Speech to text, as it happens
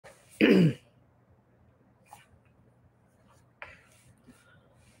Good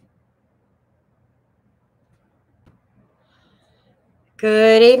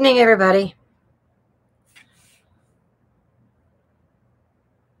evening, everybody.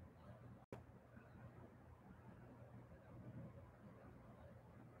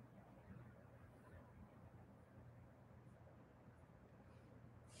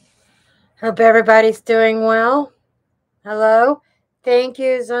 Hope everybody's doing well. Hello. Thank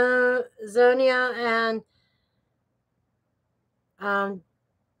you, Zonia and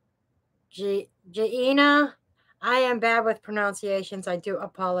Jaina. I am bad with pronunciations. I do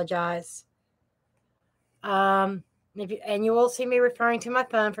apologize. And you will see me referring to my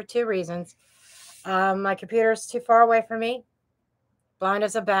phone for two reasons. My computer is too far away from me. Blind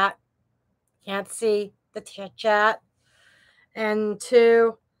as a bat. Can't see the chat. And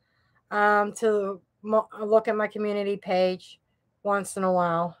two, to look at my community page once in a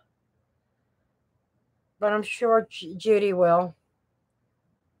while. But I'm sure Judy will.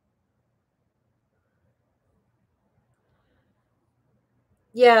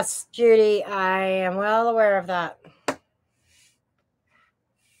 Yes, Judy, I am well aware of that.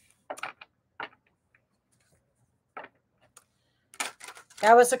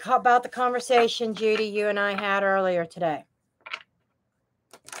 That was about the conversation, Judy, you and I had earlier today.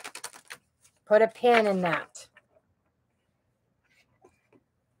 Put a pin in that.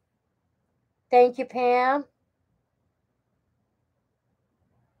 Thank you, Pam.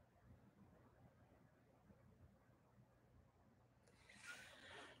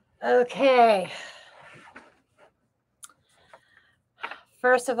 Okay.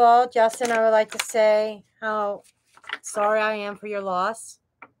 First of all, Justin, I would like to say how sorry I am for your loss.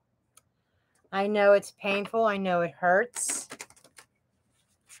 I know it's painful. I know it hurts.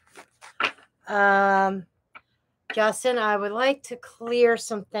 Justin, I would like to clear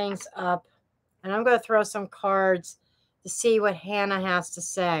some things up. And I'm going to throw some cards to see what Hannah has to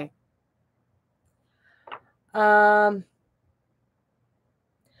say. I'm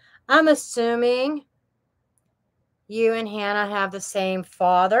assuming you and Hannah have the same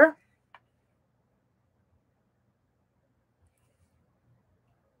father.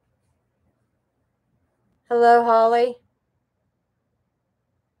 Hello, Holly.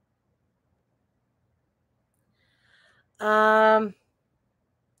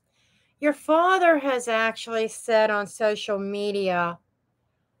 Your father has actually said on social media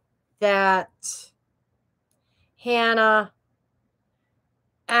that Hannah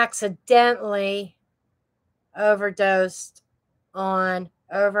accidentally overdosed on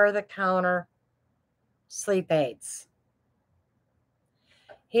over-the-counter sleep aids.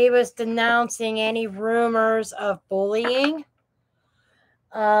 He was denouncing any rumors of bullying.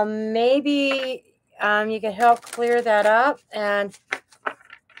 Maybe you could help clear that up. And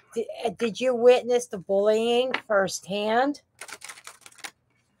did you witness the bullying firsthand?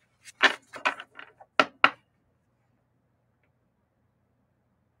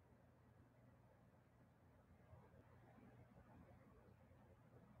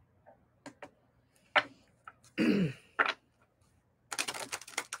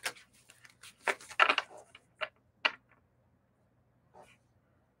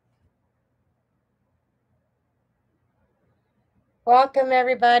 Welcome,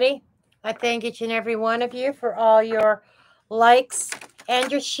 everybody. I thank each and every one of you for all your likes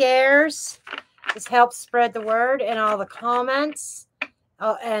and your shares. This helps spread the word and all the comments.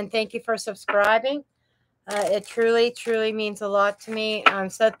 And thank you for subscribing. It truly, truly means a lot to me. I'm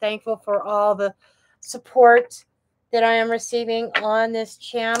so thankful for all the support that I am receiving on this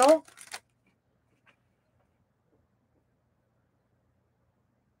channel.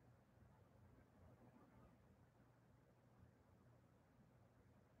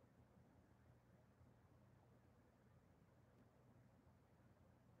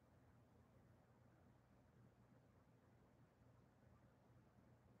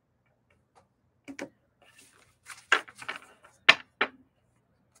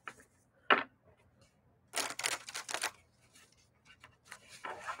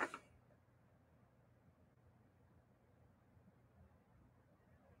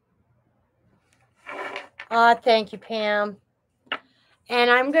 Thank you, Pam. And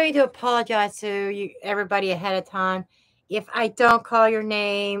I'm going to apologize to you, everybody ahead of time. If I don't call your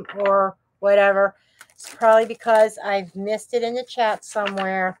name or whatever, it's probably because I've missed it in the chat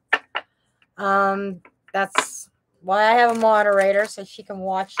somewhere. That's why I have a moderator, so she can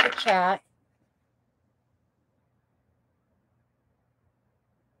watch the chat.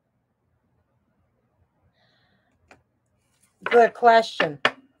 Good question.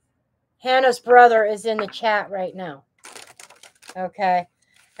 Hannah's brother is in the chat right now. Okay.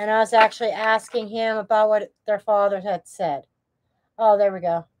 And I was actually asking him about what their father had said. Oh, there we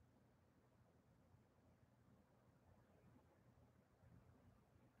go.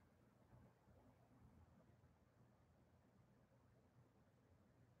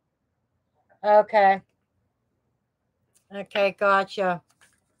 Okay. Okay, gotcha.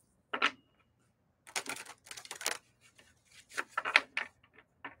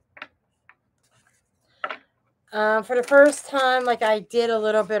 For the first time, like I did a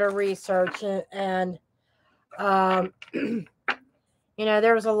little bit of research and you know,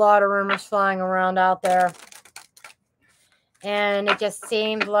 there was a lot of rumors flying around out there. And it just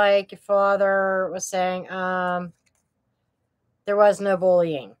seemed like your father was saying there was no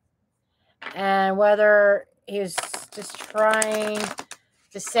bullying. And whether he was just trying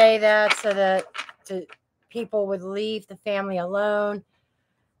to say that so that people would leave the family alone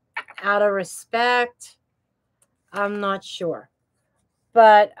out of respect, I'm not sure.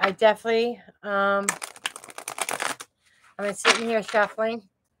 But I definitely, I'm sitting here shuffling,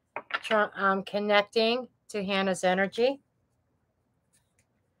 connecting to Hannah's energy.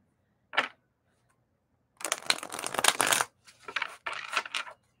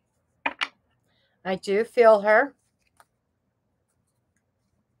 I do feel her.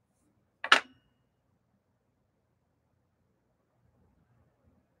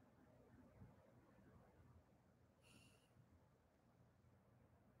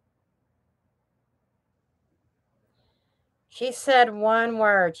 She said one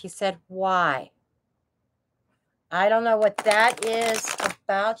word. She said, why? I don't know what that is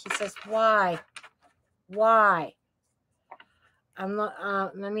about. She says, why? Why? I'm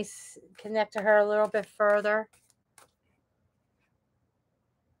not, let me connect to her a little bit further.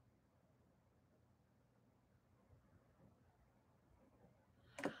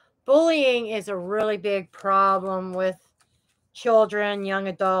 Bullying is a really big problem with children, young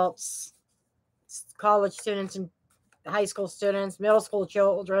adults, college students, and high school students, middle school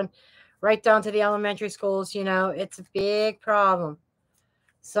children, right down to the elementary schools. You know, it's a big problem.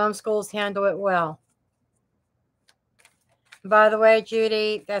 Some schools handle it well. By the way,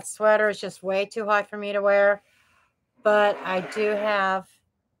 Judy, that sweater is just way too hot for me to wear, but I do have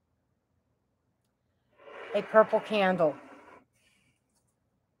a purple candle.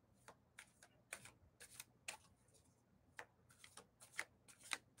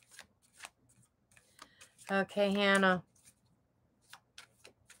 Okay, Hannah.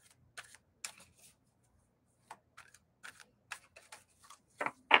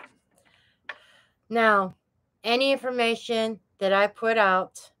 Now, any information that I put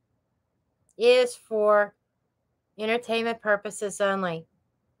out is for entertainment purposes only.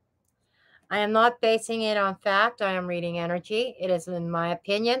 I am not basing it on fact. I am reading energy. It is in my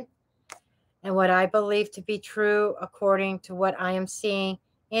opinion and what I believe to be true according to what I am seeing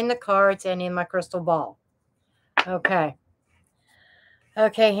in the cards and in my crystal ball. Okay.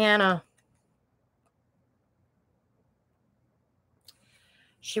 Okay, Hannah.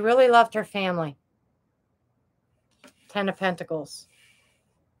 She really loved her family. 10 of Pentacles.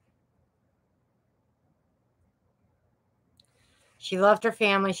 She loved her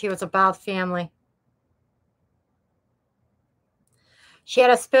family. She was about family. She had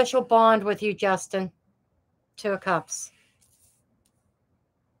a special bond with you, Justin. 2 of Cups.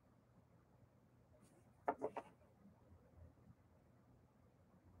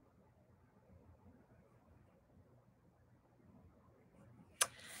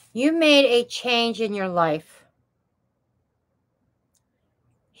 You made a change in your life.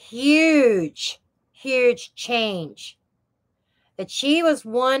 Huge, huge change. That she was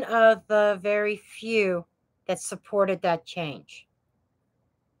one of the very few that supported that change.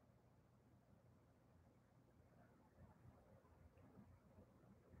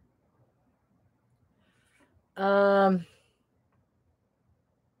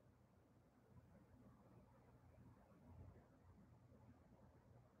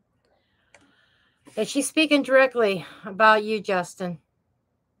 And she's speaking directly about you, Justin.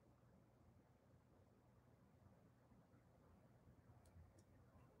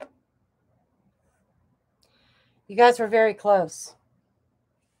 You guys were very close.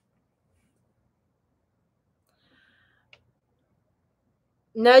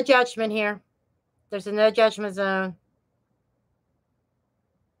 No judgment here. There's a no judgment zone.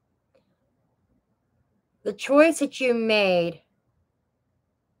 The choice that you made,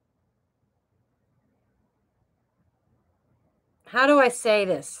 how do I say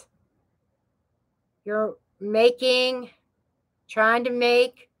this? You're trying to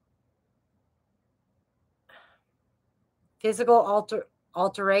make physical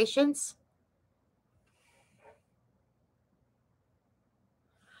alterations.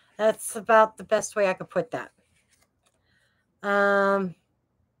 That's about the best way I could put that.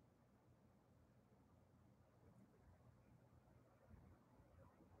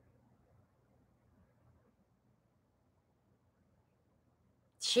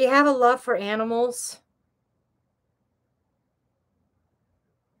 She have a love for animals.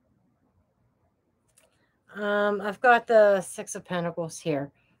 I've got the Six of Pentacles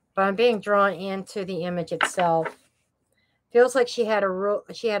here, but I'm being drawn into the image itself. Feels like she had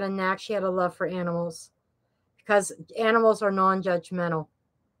a knack, she had a love for animals because animals are non-judgmental.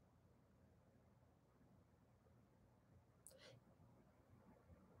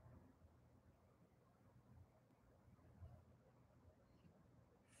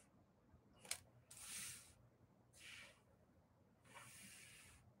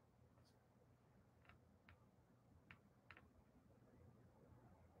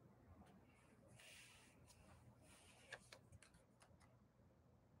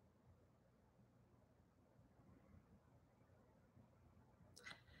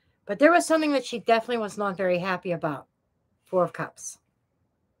 But there was something that she definitely was not very happy about. Four of Cups.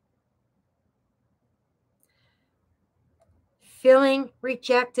 Feeling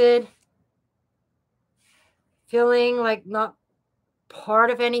rejected. Feeling like not part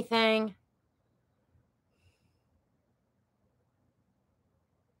of anything.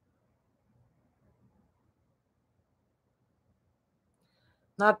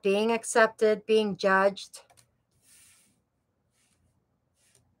 Not being accepted, being judged.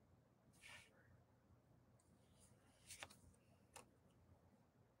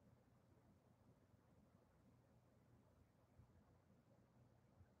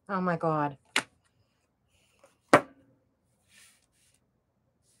 Oh my God.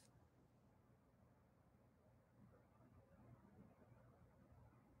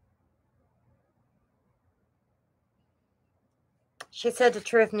 She said the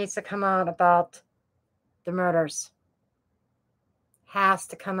truth needs to come out about the murders. Has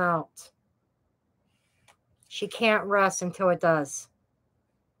to come out. She can't rest until it does.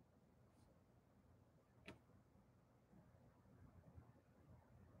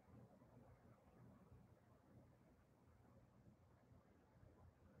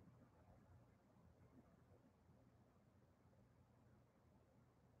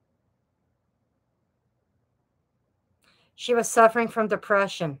 She was suffering from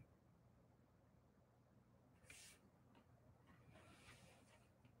depression.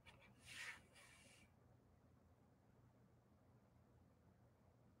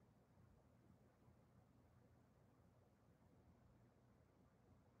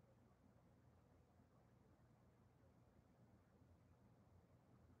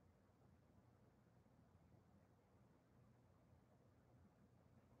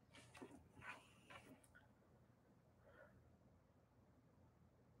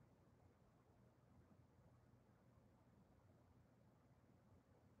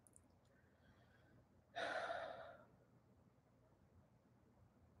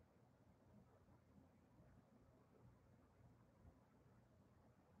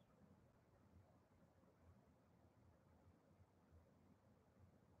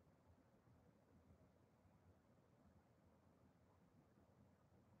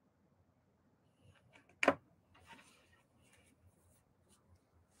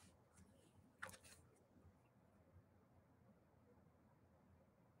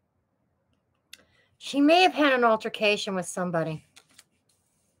 She may have had an altercation with somebody.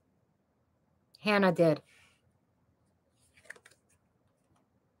 Hannah did.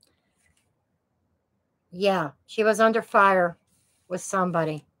 Yeah, she was under fire with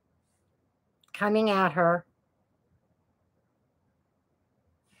somebody coming at her.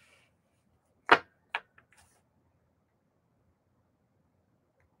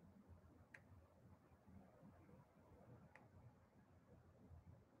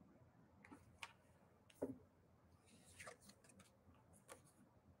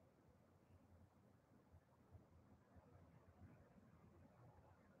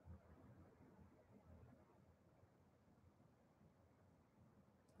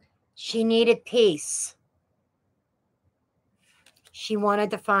 She needed peace. She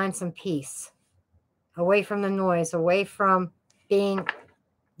wanted to find some peace. Away from the noise, away from being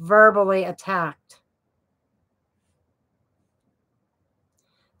verbally attacked.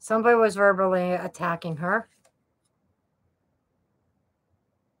 Somebody was verbally attacking her.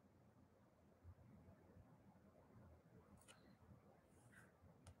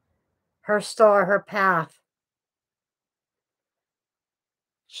 Her star, her path.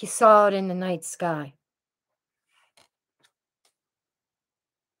 She saw it in the night sky.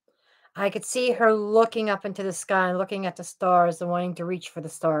 I could see her looking up into the sky and looking at the stars and wanting to reach for the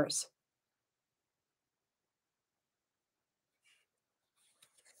stars.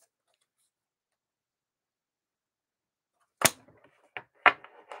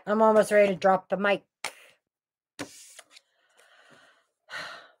 I'm almost ready to drop the mic.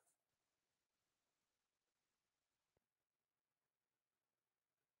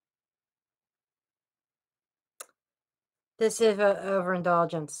 This is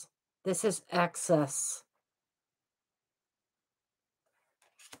overindulgence. This is excess.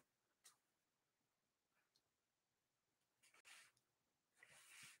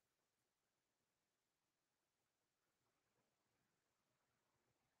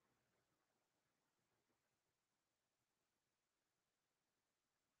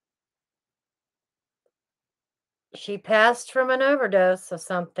 She passed from an overdose of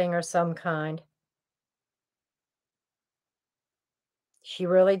something or some kind. She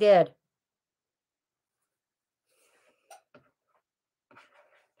really did.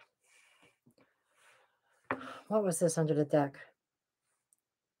 What was this under the deck?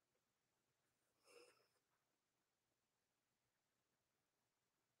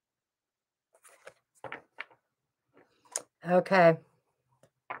 Okay.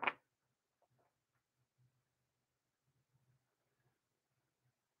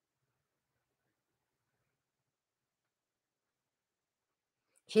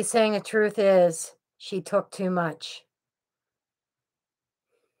 She's saying the truth is she took too much.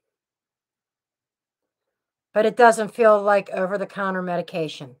 But it doesn't feel like over-the-counter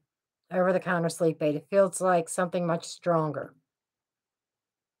medication, over-the-counter sleep aid. It feels like something much stronger.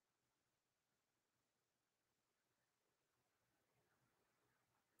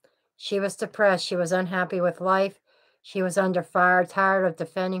 She was depressed. She was unhappy with life. She was under fire, tired of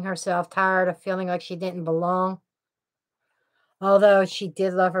defending herself, tired of feeling like she didn't belong. Although she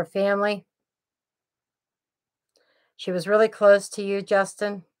did love her family. She was really close to you,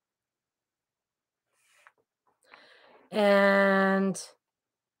 Justin. And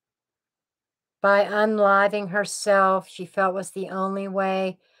by unliving herself, she felt was the only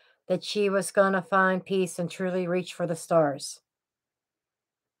way that she was going to find peace and truly reach for the stars.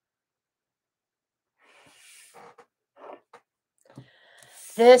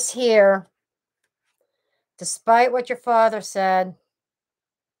 This here, despite what your father said,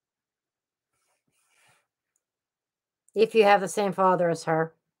 if you have the same father as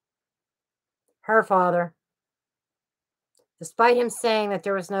her father, despite him saying that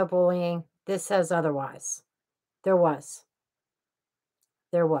there was no bullying, this says otherwise. There was.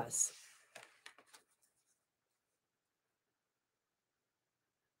 There was.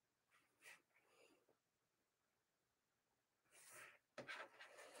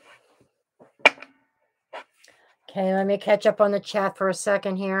 Okay, let me catch up on the chat for a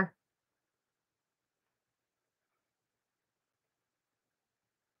second here.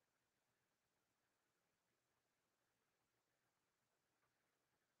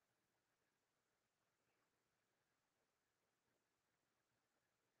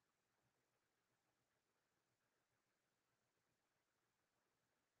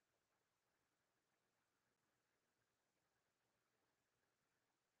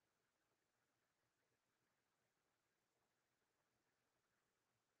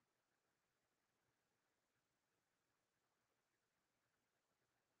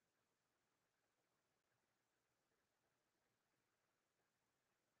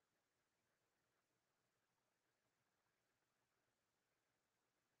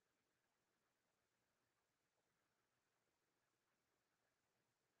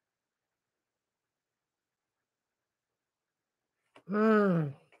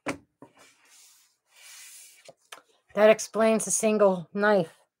 That explains the single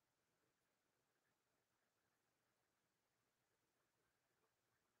knife.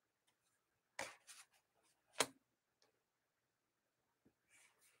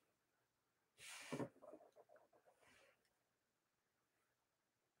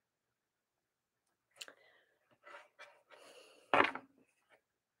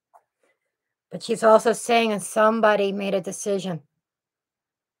 But she's also saying that somebody made a decision.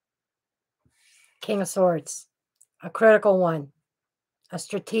 King of Swords. A critical one. A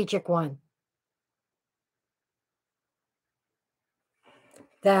strategic one.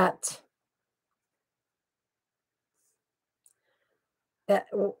 That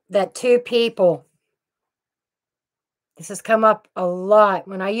two people, this has come up a lot.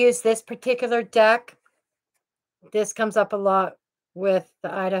 When I use this particular deck, this comes up a lot with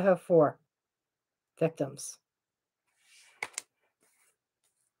the Idaho 4 victims.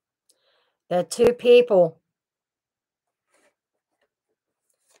 That two people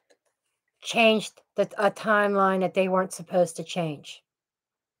changed a timeline that they weren't supposed to change.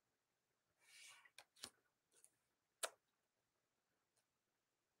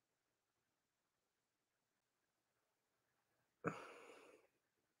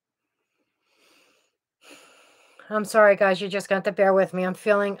 I'm sorry, guys. You're just going to have to bear with me. I'm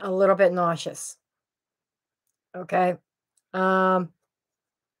feeling a little bit nauseous. Okay. And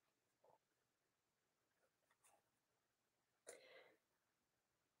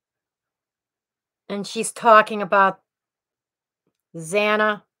she's talking about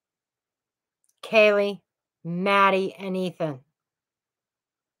Xana, Kaylee, Maddie, and Ethan.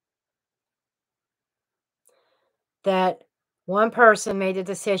 That one person made a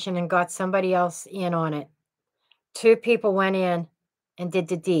decision and got somebody else in on it. 2 people went in and did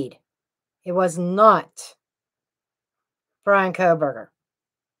the deed. It was not Brian Koberger.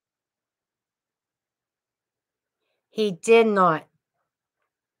 He did not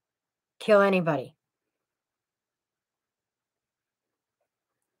kill anybody.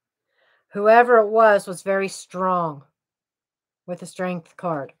 Whoever it was very strong with a strength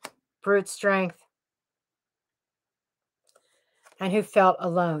card, brute strength, and who felt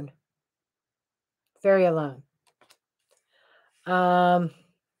alone, very alone.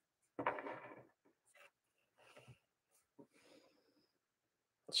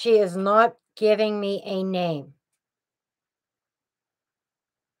 She is not giving me a name.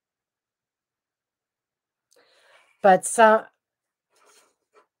 But some,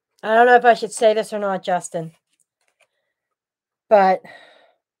 I don't know if I should say this or not, Justin, but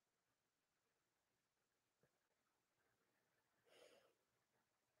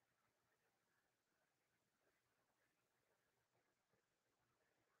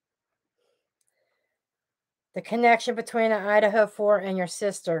the connection between an Idaho 4 and your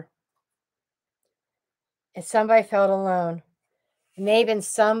sister is somebody felt alone. Maybe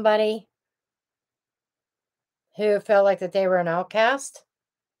somebody who felt like that they were an outcast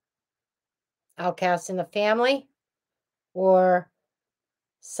in the family, or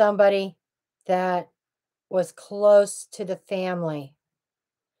somebody that was close to the family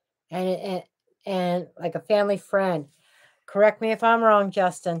and like a family friend. Correct me if I'm wrong,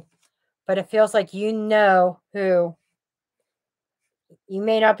 Justin, but it feels like you know who. You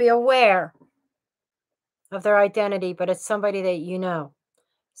may not be aware of their identity, but it's somebody that you know.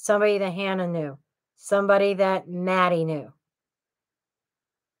 Somebody that Hannah knew. Somebody that Maddie knew.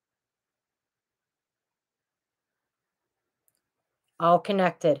 All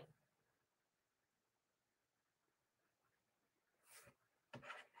connected.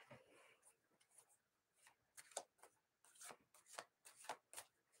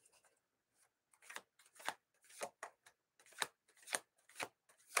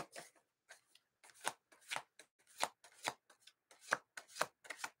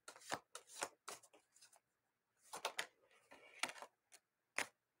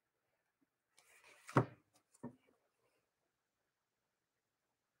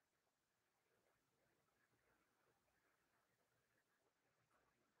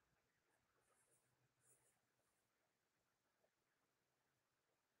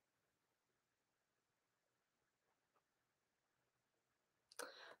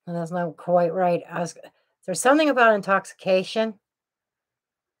 And that's not quite right. There's something about intoxication.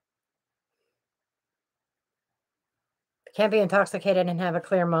 You can't be intoxicated and have a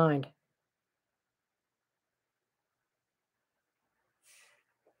clear mind.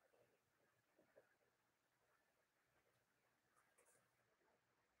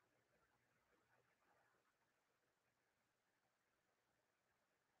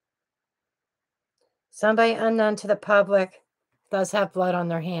 Somebody unknown to the public does have blood on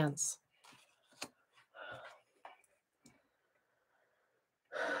their hands.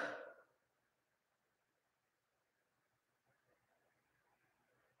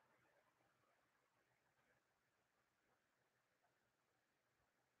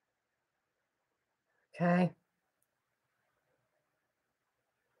 Okay.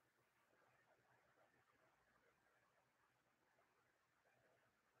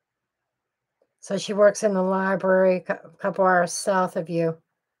 So she works in the library a couple hours south of you.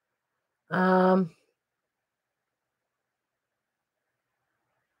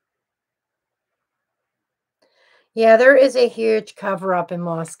 Yeah, there is a huge cover up in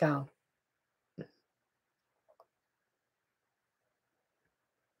Moscow.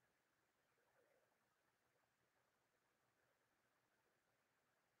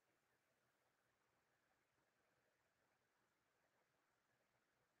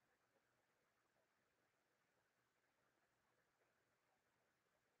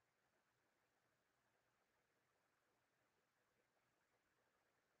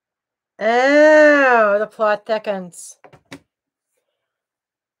 Oh, the plot thickens.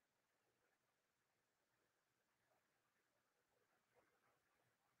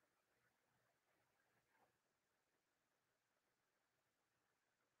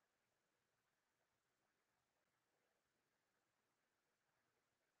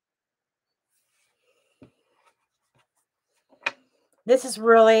 This is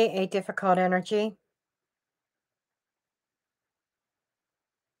really a difficult energy.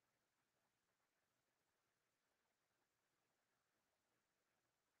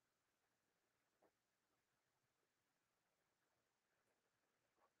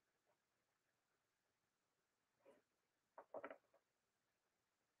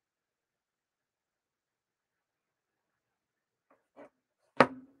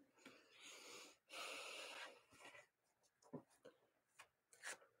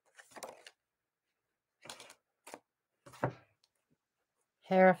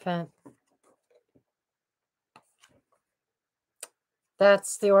 Hierophant.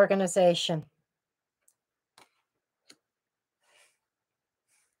 That's the organization.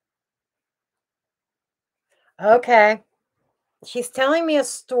 Okay. She's telling me a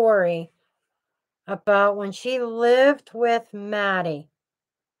story about when she lived with Maddie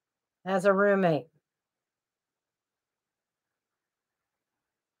as a roommate.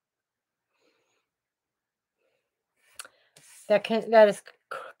 That is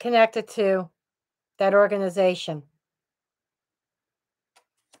connected to that organization.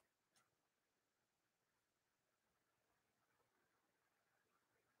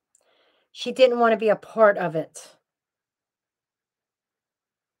 She didn't want to be a part of it.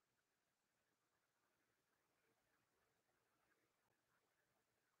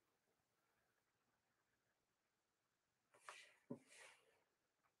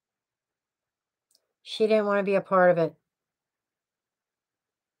 She didn't want to be a part of it.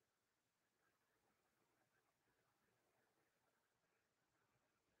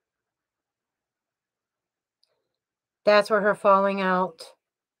 That's where her falling out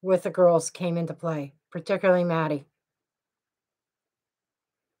with the girls came into play, particularly Maddie.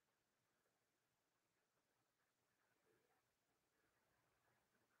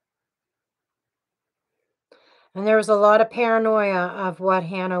 And there was a lot of paranoia of what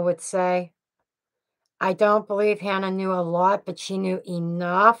Hannah would say. I don't believe Hannah knew a lot, but she knew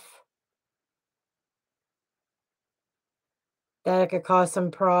enough that it could cause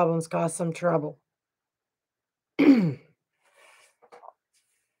some problems, cause some trouble.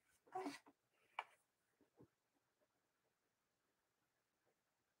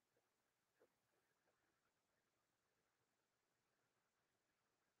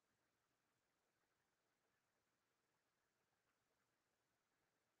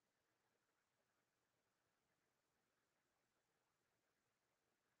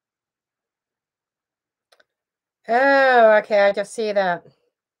 Oh, okay, I just see that.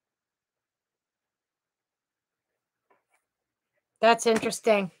 That's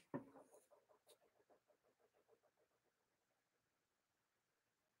interesting.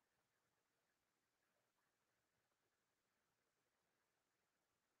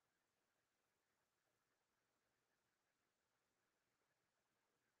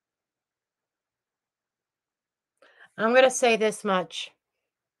 I'm going to say this much.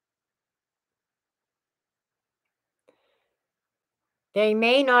 They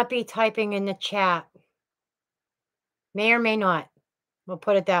may not be typing in the chat. May or may not. We'll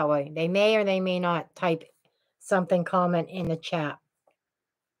put it that way. They may or they may not type something, comment in the chat.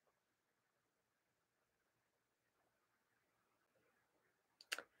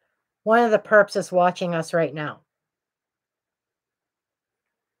 One of the perps is watching us right now.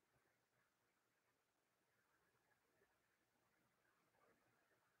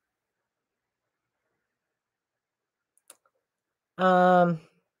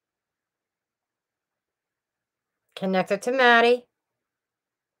 Connected to Maddie.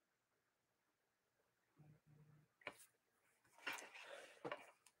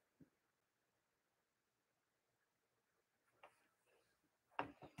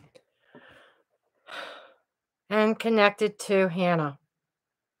 And connected to Hannah.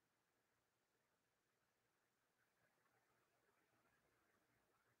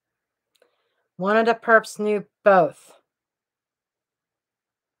 One of the perps knew both.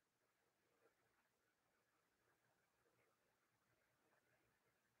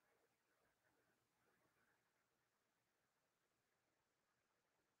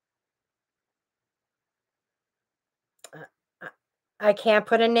 I can't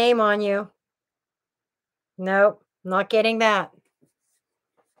put a name on you. Nope, not getting that.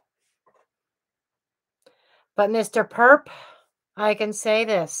 But Mr. Perp, I can say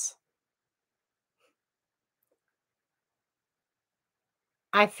this.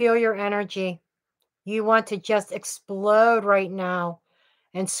 I feel your energy. You want to just explode right now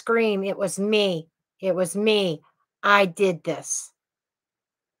and scream, "It was me. It was me. I did this."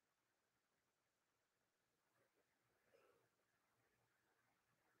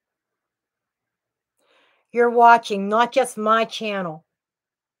 You're watching not just my channel,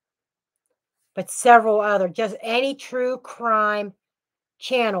 but several other, just any true crime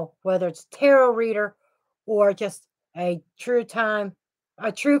channel, whether it's tarot reader or just a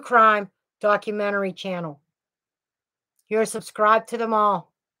a true crime documentary channel. You're subscribed to them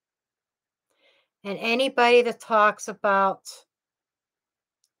all. And anybody that talks about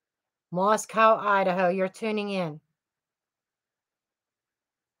Moscow, Idaho, you're tuning in.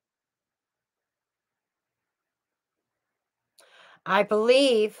 I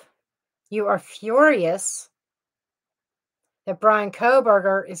believe you are furious that Brian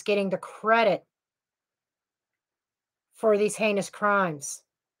Koberger is getting the credit for these heinous crimes.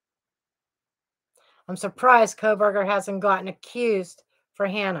 I'm surprised Koberger hasn't gotten accused for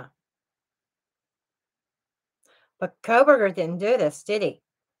Hannah. But Koberger didn't do this, did he?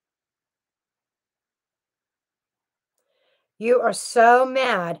 You are so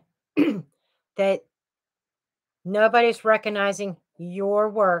mad that nobody's recognizing your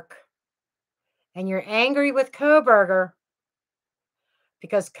work. And you're angry with Koberger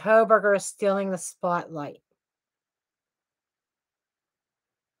because Koberger is stealing the spotlight.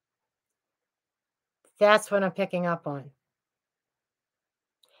 That's what I'm picking up on.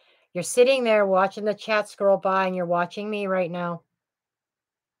 You're sitting there watching the chat scroll by, and you're watching me right now.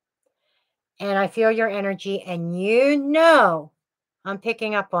 And I feel your energy, and you know I'm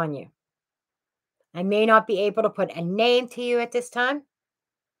picking up on you. I may not be able to put a name to you at this time.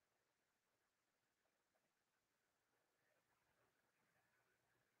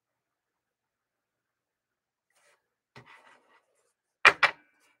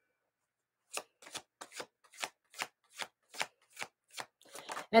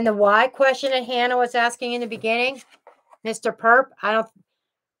 And the why question that Hannah was asking in the beginning, Mr. Perp,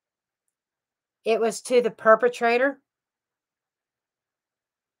 it was to the perpetrator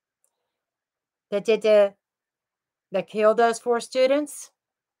that killed those 4 students.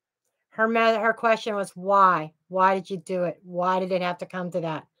 Her question was why? Why did you do it? Why did it have to come to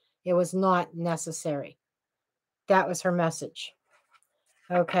that? It was not necessary. That was her message.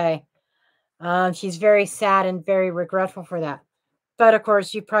 Okay. She's very sad and very regretful for that. But of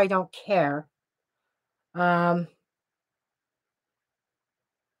course, you probably don't care.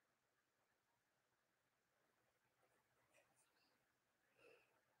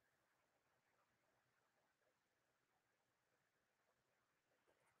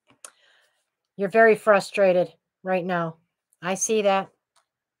 You're very frustrated right now. I see that.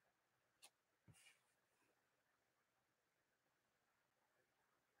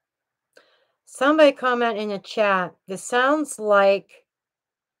 Somebody comment in the chat. This sounds like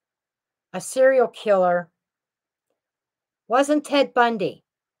a serial killer. Wasn't Ted Bundy.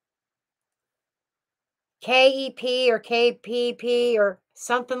 KEP or KPP or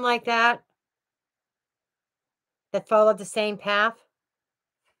something like that followed the same path.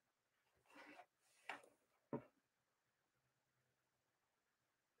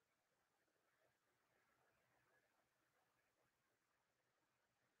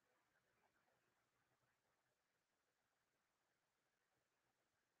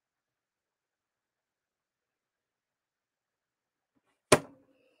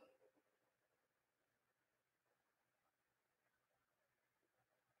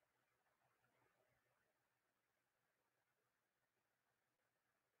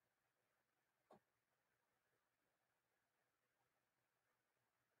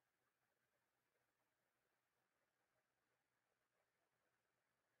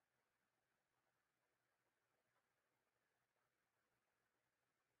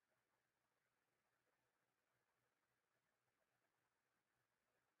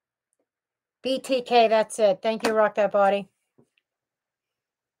 BTK, that's it. Thank you, Rock That Body.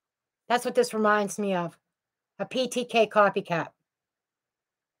 That's what this reminds me of. A PTK copycat.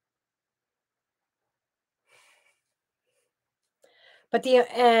 But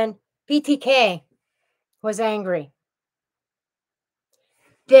BTK was angry.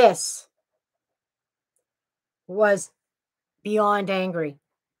 This was beyond angry.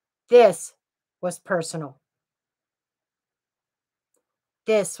 This was personal.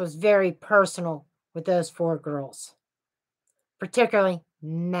 This was very personal with those 4 girls, particularly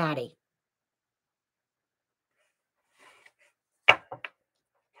Maddie.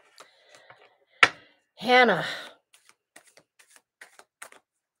 Hannah,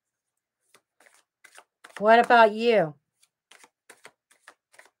 what about you?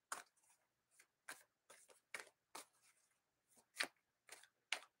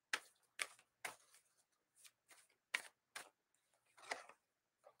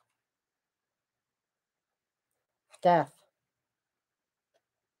 Death.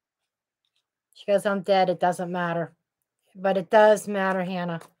 She goes, I'm dead. It doesn't matter. But it does matter,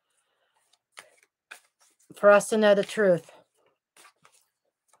 Hannah, for us to know the truth.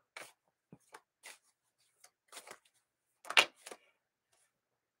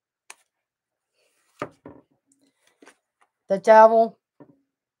 The devil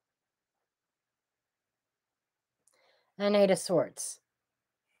and 8 of Swords.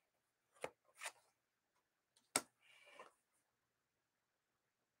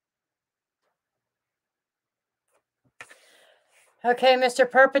 Okay, Mr.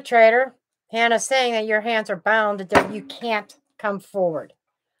 Perpetrator. Hannah's saying that your hands are bound, that you can't come forward.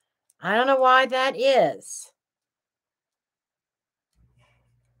 I don't know why that is.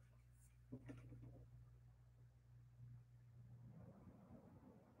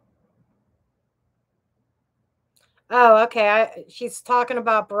 Oh, okay. She's talking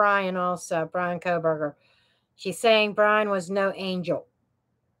about Brian also, Brian Koberger. She's saying Brian was no angel.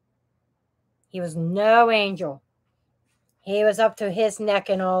 He was no angel. He was up to his neck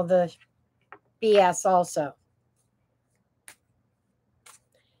in all the BS also.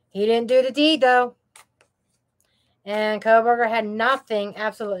 He didn't do the deed, though. And Koberger had nothing,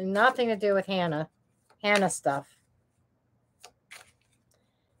 absolutely nothing to do with Hannah stuff.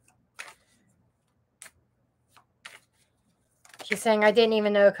 She's saying, I didn't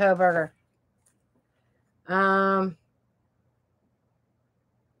even know Koberger.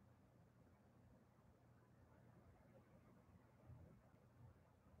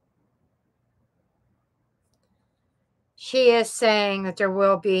 She is saying that there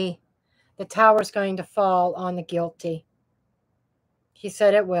will be, the tower's going to fall on the guilty. She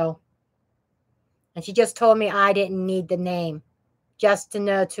said it will. And she just told me I didn't need the name. Just to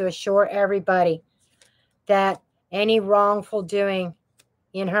know, to assure everybody that any wrongful doing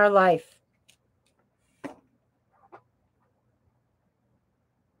in her life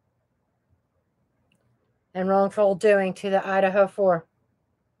and wrongful doing to the Idaho 4.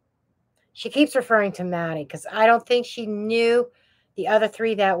 She keeps referring to Maddie because I don't think she knew the other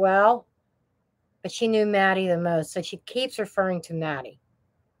 3 that well, but she knew Maddie the most. So she keeps referring to Maddie.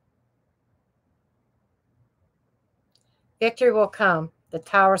 Victory will come. The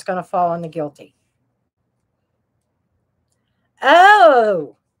tower's going to fall on the guilty.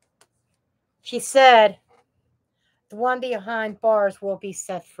 Oh! She said the one behind bars will be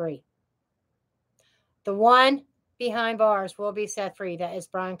set free. The one behind bars will be set free. That is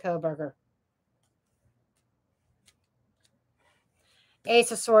Brian Koberger.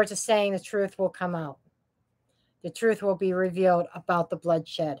 Ace of Swords is saying the truth will come out. The truth will be revealed about the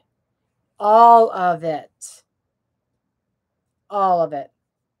bloodshed. All of it. All of it.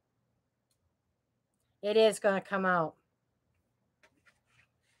 It is going to come out.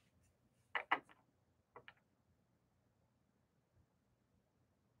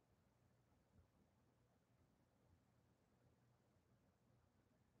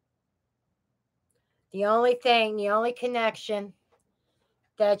 The only thing, the only connection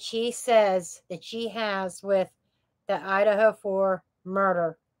that she says that she has with the Idaho 4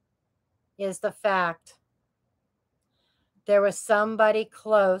 murder is the fact there was somebody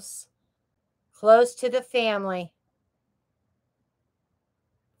close to the family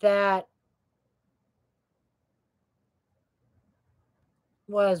that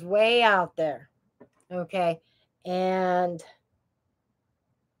was way out there, okay? And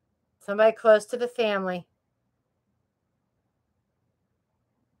somebody close to the family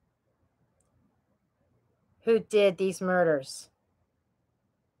who did these murders.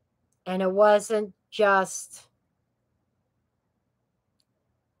 And it wasn't just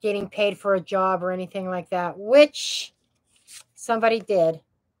getting paid for a job or anything like that, which somebody did.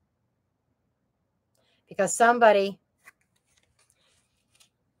 Because somebody,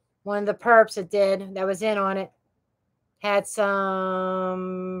 one of the perps that was in on it, had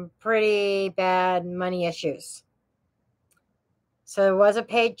some pretty bad money issues. So it was a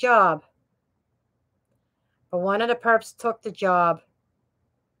paid job. But one of the perps took the job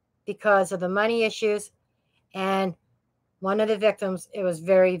because of the money issues, and one of the victims, it was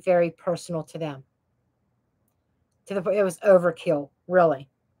very, very personal to them. It was overkill, really.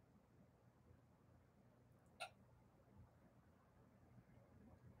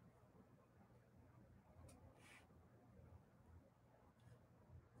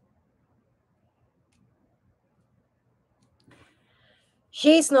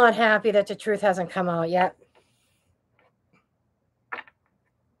 She's not happy that the truth hasn't come out yet.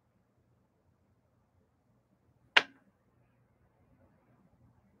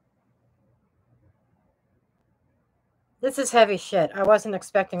 This is heavy shit. I wasn't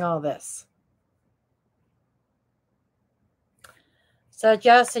expecting all this. So,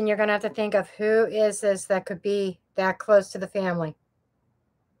 Justin, you're going to have to think of who is this that could be that close to the family.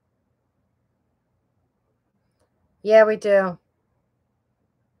 Yeah, we do.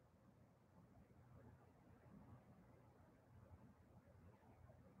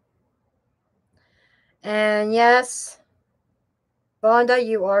 And yes, Vonda,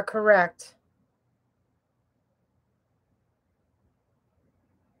 you are correct.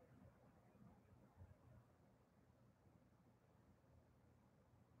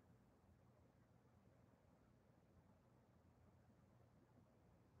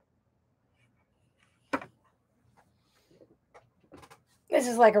 This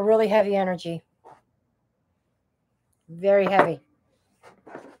is like a really heavy energy. Very heavy.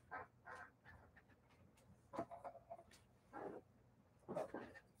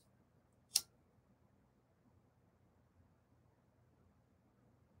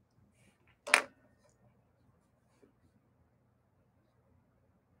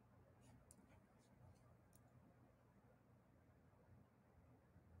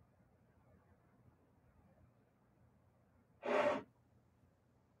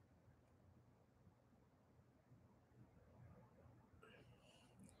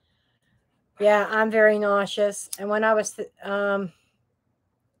 Yeah, I'm very nauseous. And when I was, it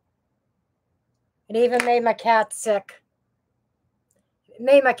even made my cat sick. It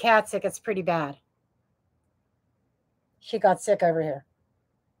made my cat sick. It's pretty bad. She got sick over here.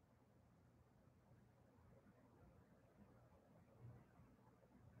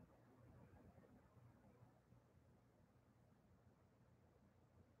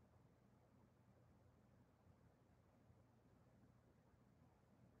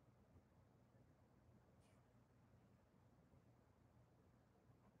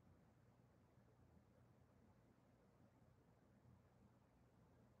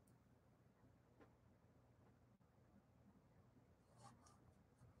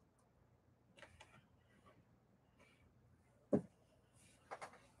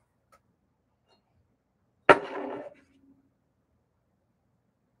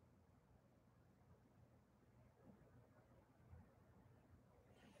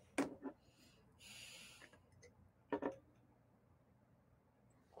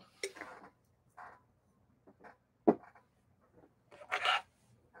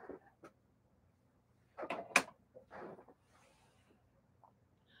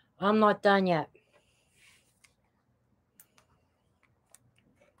 I'm not done yet.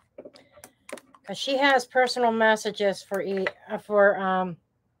 Because she has personal messages for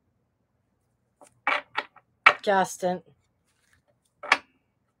Justin.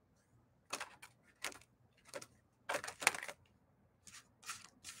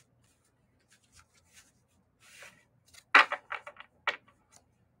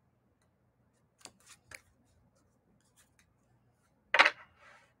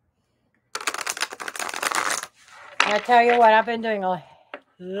 I tell you what, I've been doing a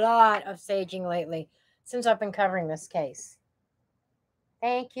lot of saging lately since I've been covering this case.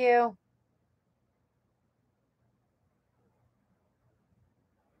 Thank you.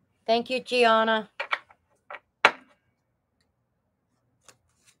 Thank you, Gianna.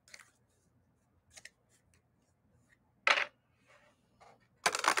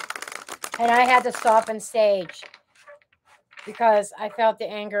 And I had to stop and sage because I felt the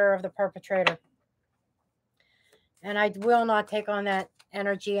anger of the perpetrator. And I will not take on that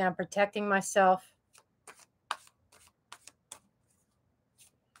energy. I'm protecting myself.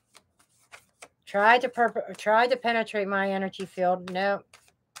 Tried to penetrate my energy field. Nope.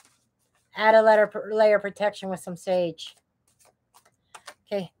 Add a layer of protection with some sage.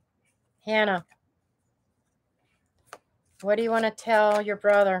 Okay, Hannah, what do you want to tell your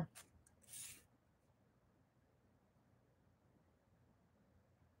brother?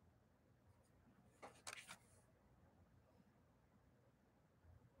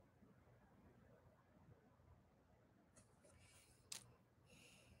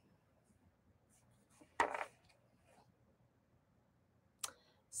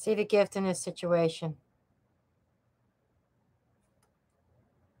 See the gift in his situation.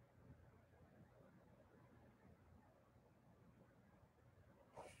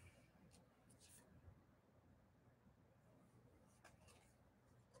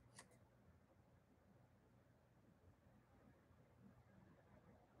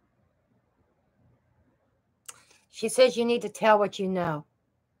 She says you need to tell what you know.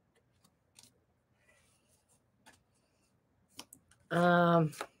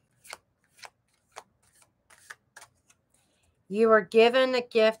 You were given the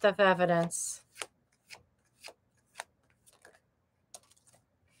gift of evidence.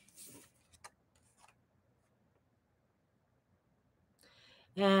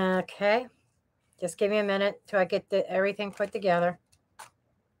 Okay. Just give me a minute till I get everything put together.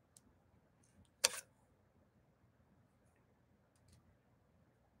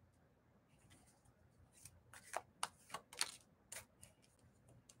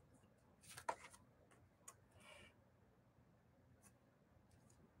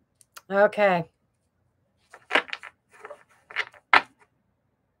 Okay.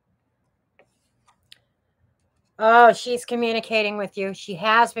 Oh, she's communicating with you. She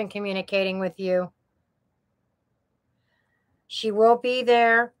has been communicating with you. She will be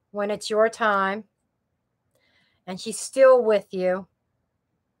there when it's your time. And she's still with you.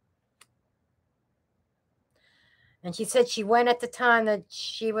 And she said she went at the time that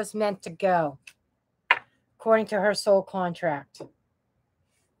she was meant to go, according to her soul contract.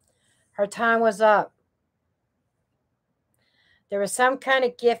 Her time was up. There was some kind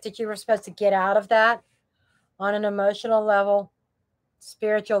of gift that you were supposed to get out of that on an emotional level,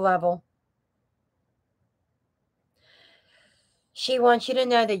 spiritual level. She wants you to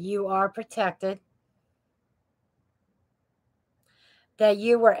know that you are protected, that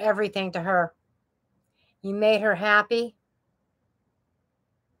you were everything to her. You made her happy.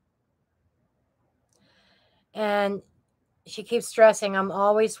 And she keeps stressing, I'm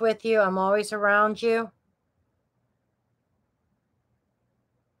always with you. I'm always around you.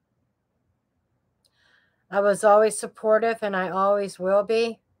 I was always supportive and I always will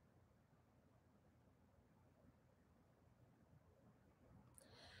be.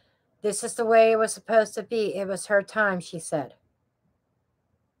 This is the way it was supposed to be. It was her time, she said.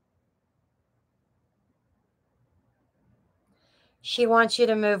 She wants you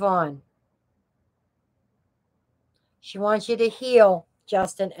to move on. She wants you to heal,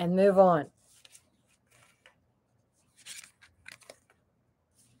 Justin, and move on.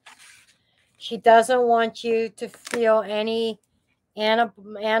 She doesn't want you to feel any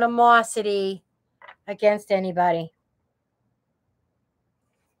animosity against anybody.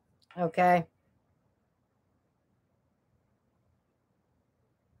 Okay?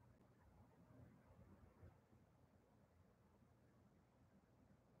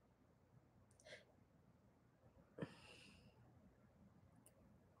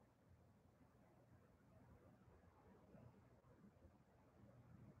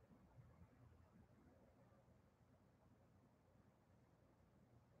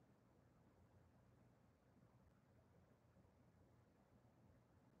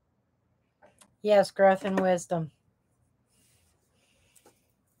 Yes, growth and wisdom.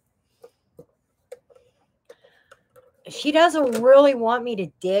 She doesn't really want me to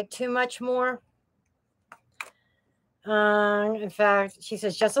dig too much more. In fact, she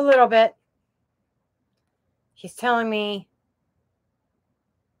says just a little bit. She's telling me,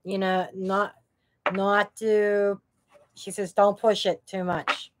 not to. She says, don't push it too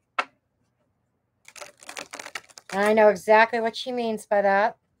much. And I know exactly what she means by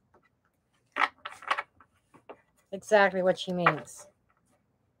that. Exactly what she means.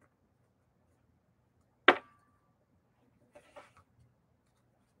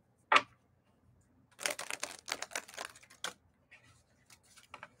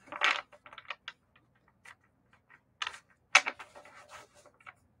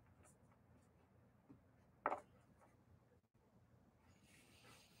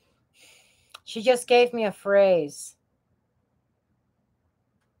 She just gave me a phrase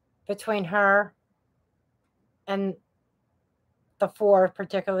between her and the four,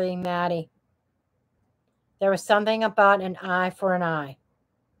 particularly Maddie. There was something about an eye for an eye.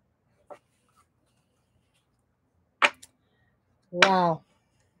 Wow.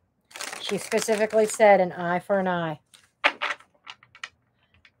 She specifically said an eye for an eye.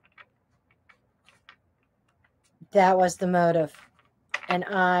 That was the motive. An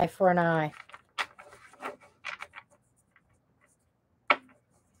eye for an eye.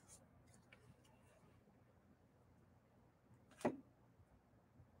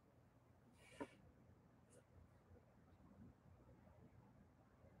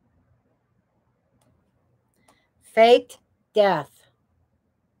 Faked death.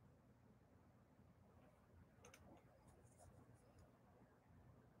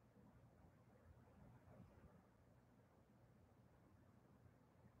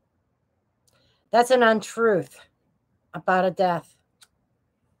 That's an untruth about a death.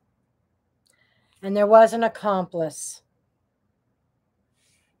 And there was an accomplice.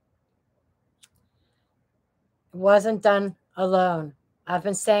 It wasn't done alone. I've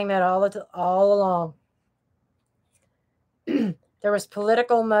been saying that all along. There was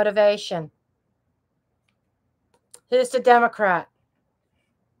political motivation. Who's the Democrat?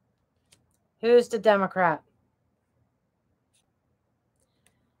 Who's the Democrat?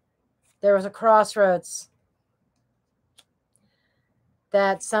 there was a crossroads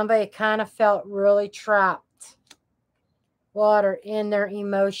that somebody kind of felt really trapped. Water in their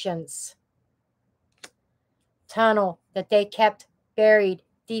emotions. Tunnel that they kept buried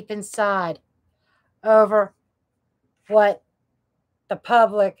deep inside over what the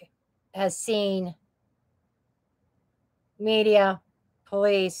public has seen. Media,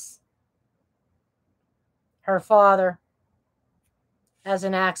 police, her father as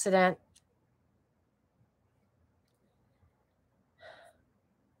an accident.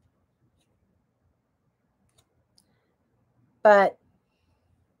 But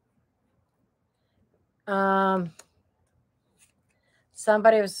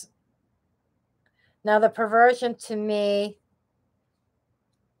somebody was, now the perversion to me,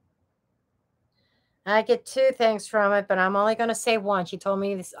 I get two things from it, but I'm only going to say one. She told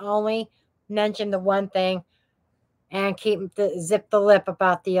me this only mention the one thing and zip the lip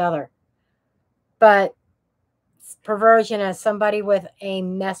about the other. But perversion as somebody with a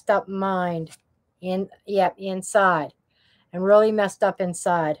messed up mind inside, and really messed up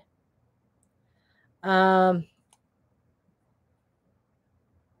inside. I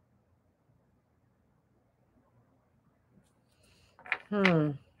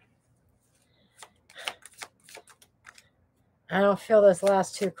don't feel those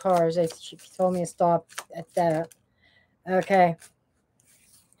last two cards. She told me to stop at that. Okay.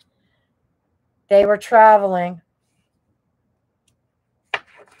 They were traveling.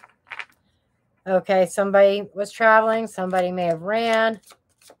 Okay, somebody was traveling. Somebody may have ran.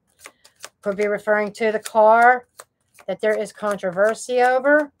 Could be referring to the car that there is controversy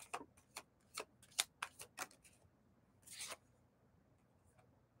over.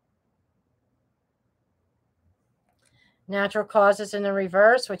 Natural causes in the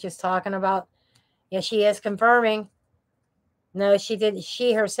reverse, which is talking about, yes, she is confirming. No, she did.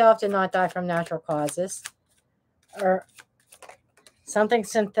 She herself did not die from natural causes or something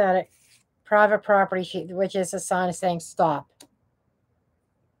synthetic. Private property, which is a sign of saying stop.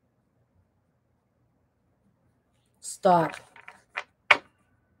 Stop.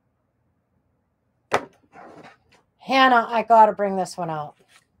 Hannah, I got to bring this one out.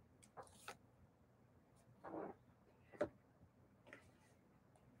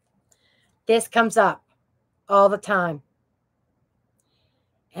 This comes up all the time.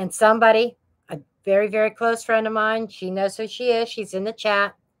 And somebody, a very, very close friend of mine, she knows who she is, she's in the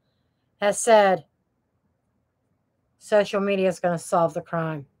chat, has said, social media is going to solve the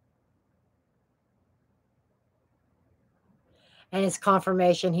crime. And it's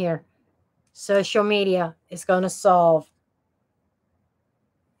confirmation here. Social media is going to solve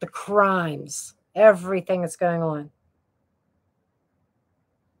the crimes, everything that's going on.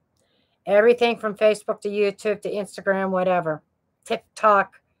 Everything from Facebook to YouTube to Instagram, whatever.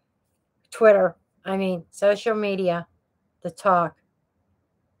 TikTok, Twitter. I mean, social media, the talk.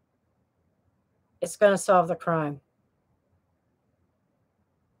 It's going to solve the crime.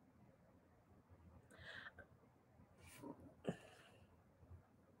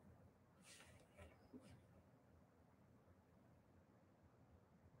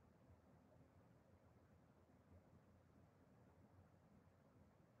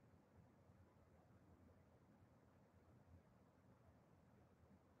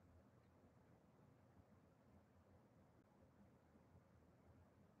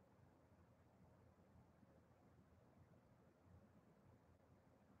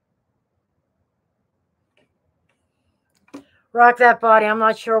 Rock that body. I'm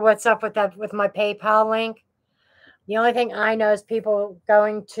not sure what's up with that, with my PayPal link. The only thing I know is people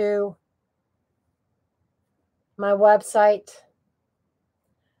going to my website.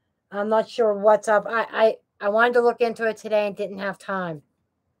 I'm not sure what's up. I wanted to look into it today and didn't have time.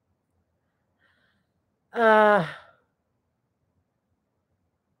 There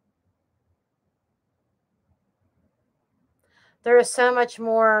is so much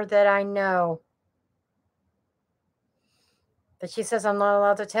more that I know. But she says I'm not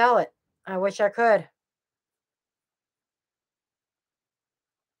allowed to tell it. I wish I could.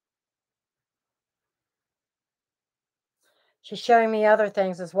 She's showing me other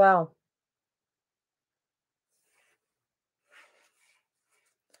things as well.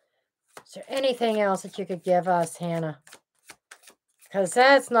 Is there anything else that you could give us, Hannah? Because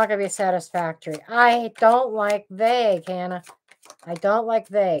that's not going to be satisfactory. I don't like vague, Hannah. I don't like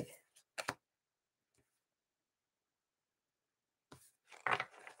vague.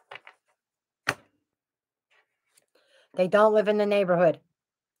 They don't live in the neighborhood.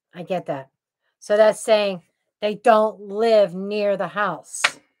 I get that. So that's saying they don't live near the house.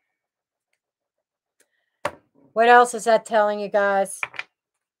 What else is that telling you guys?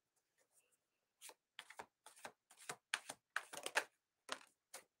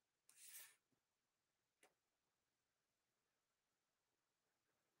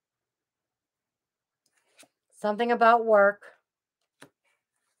 Something about work.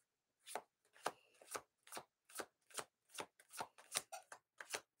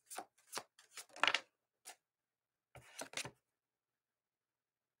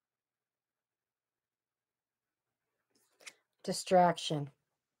 Distraction.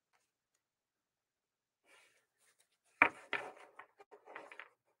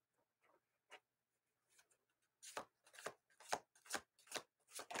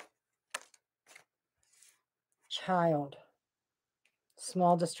 Child.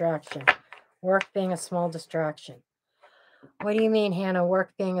 Small distraction. Work being a small distraction. What do you mean, Hannah?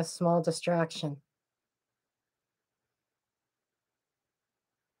 Work being a small distraction?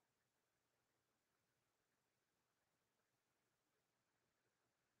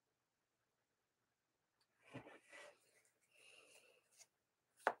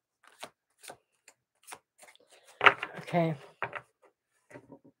 Okay.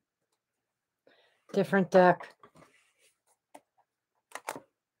 Different deck.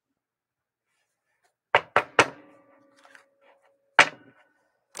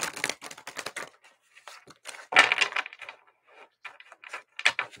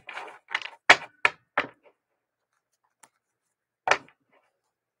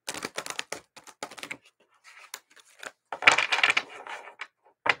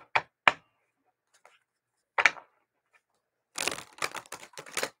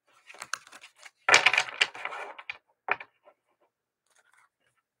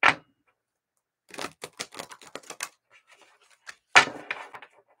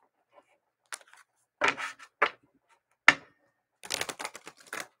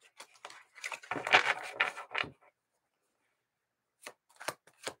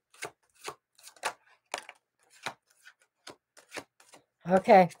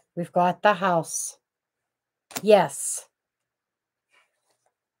 Okay, we've got the house. Yes.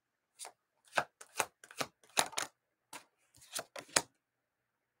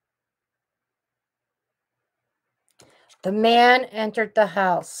 The man entered the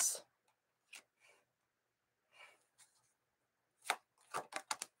house.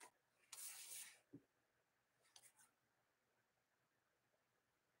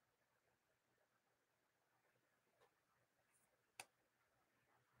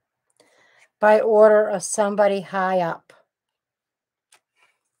 By order of somebody high up.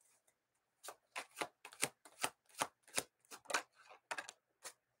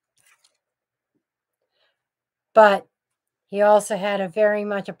 But he also had a very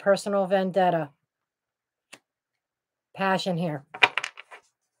much a personal vendetta. Passion here.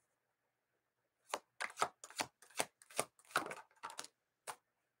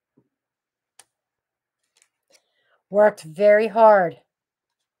 Worked very hard.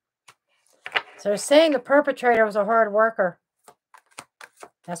 So they're saying the perpetrator was a hard worker.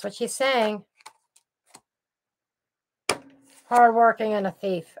 That's what she's saying. Hardworking and a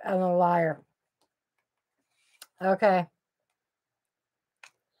thief and a liar. Okay.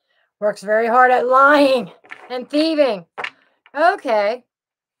 Works very hard at lying and thieving. Okay.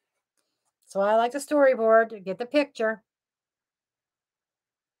 So I like the storyboard to get the picture.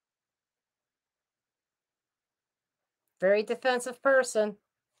 Very defensive person.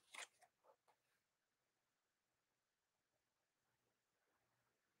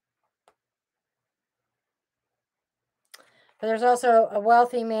 But there's also a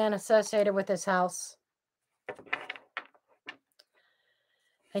wealthy man associated with this house.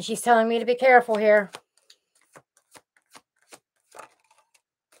 And she's telling me to be careful here.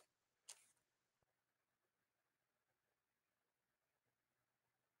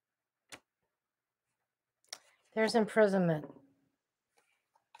 There's imprisonment.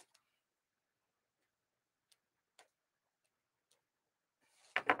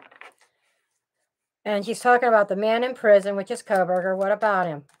 And she's talking about the man in prison, which is Koberger. What about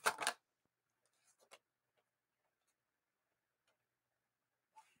him?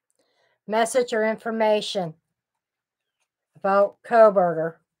 Message or information about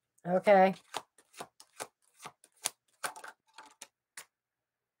Koberger. Okay.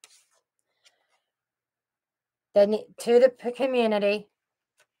 Then to the community.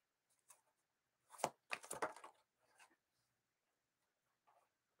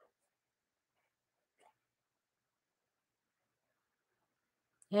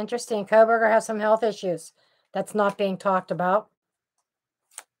 Interesting. Koberger has some health issues. That's not being talked about.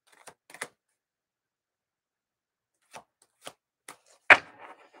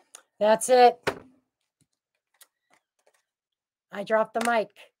 That's it. I dropped the mic.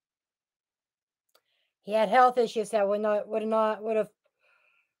 He had health issues that would have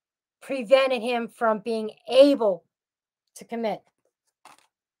prevented him from being able to commit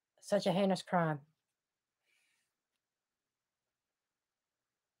such a heinous crime.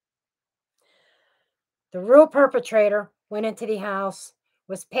 The real perpetrator went into the house,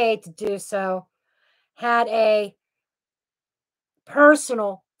 was paid to do so, had a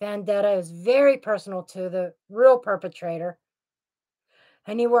personal vendetta, is very personal to the real perpetrator.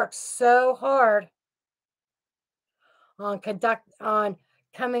 And he worked so hard on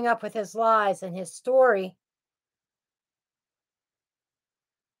coming up with his lies and his story.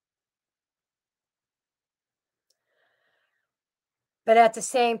 But at the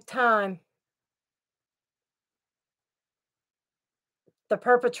same time, the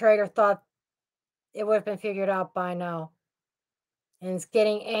perpetrator thought it would have been figured out by now. And is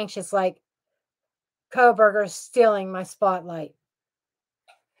getting anxious like Koberger's stealing my spotlight.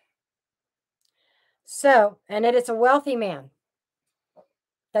 So, and it is a wealthy man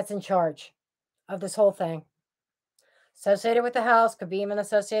that's in charge of this whole thing. Associated with the house, could be even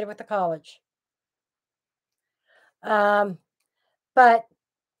associated with the college. But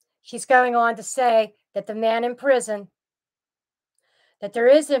she's going on to say that the man in prison, that there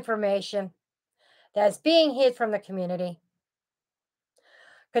is information that is being hid from the community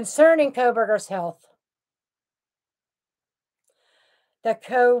concerning Koberger's health. That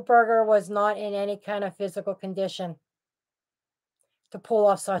Koberger was not in any kind of physical condition to pull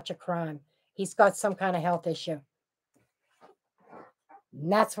off such a crime. He's got some kind of health issue.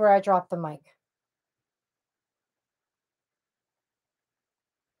 And that's where I dropped the mic.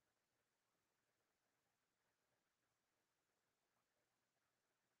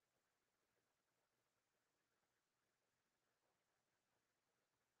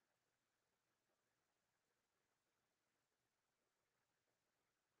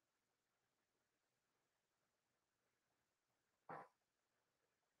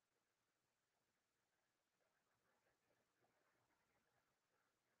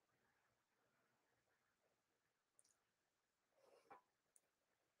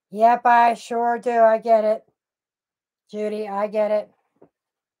 Yep, I sure do. I get it. Judy, I get it.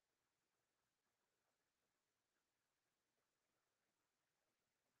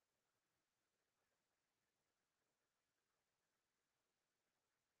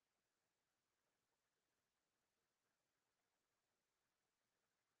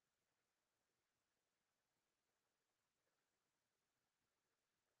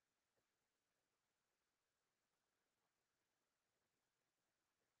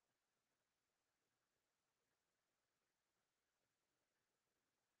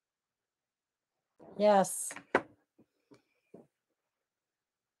 Yes.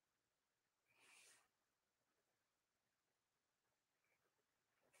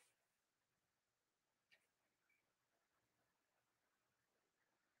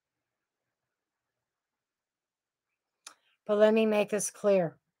 But let me make this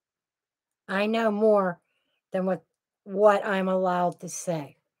clear. I know more than what I'm allowed to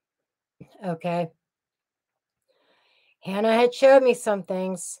say. Okay. Hannah had showed me some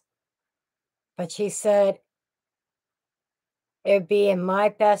things, but she said it would be in my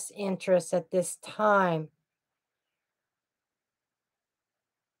best interest at this time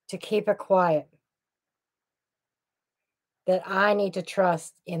to keep it quiet. That I need to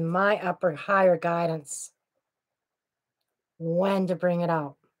trust in my upper higher guidance when to bring it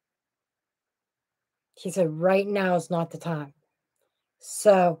out. She said, right now is not the time.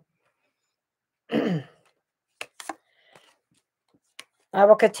 So I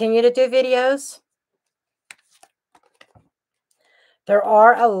will continue to do videos. There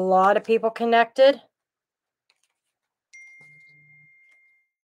are a lot of people connected.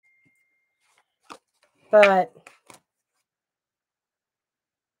 But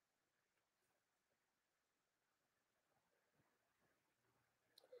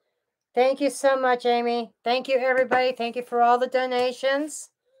thank you so much, Amy. Thank you, everybody. Thank you for all the donations.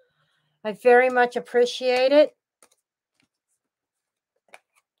 I very much appreciate it.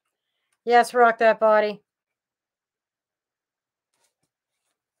 Yes, rock that body.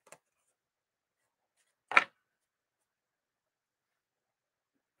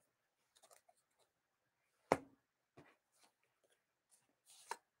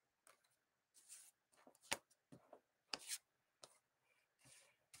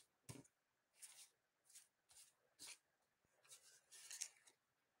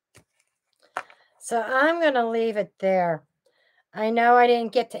 So I'm going to leave it there. I know I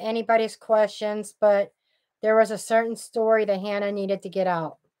didn't get to anybody's questions, but there was a certain story that Hannah needed to get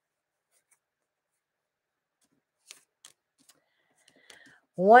out.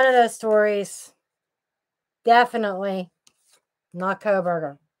 One of those stories, definitely not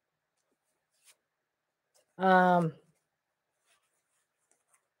Koberger. I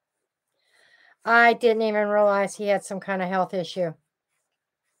didn't even realize he had some kind of health issue.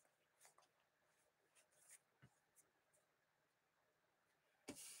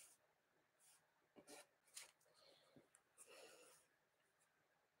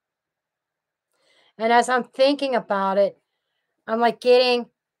 And as I'm thinking about it, I'm like getting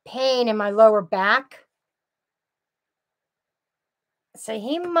pain in my lower back. So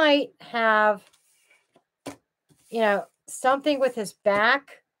he might have, something with his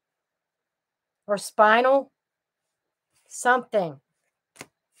back or spinal, something.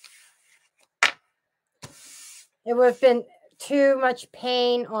 It would have been too much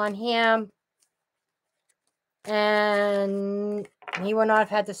pain on him, and he would not have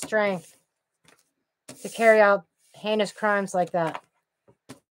had the strength to carry out heinous crimes like that.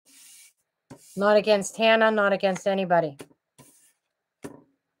 Not against Hannah, not against anybody.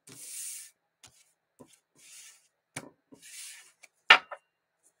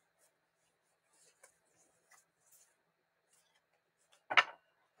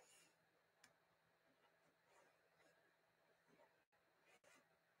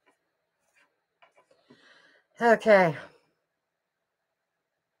 Okay.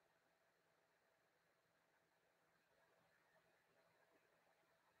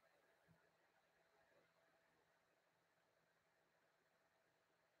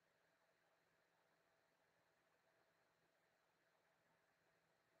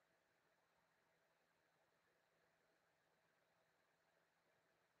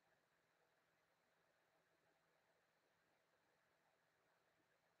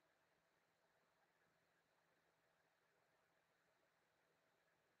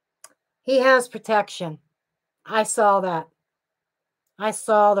 He has protection. I saw that. I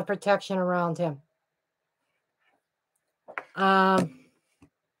saw the protection around him.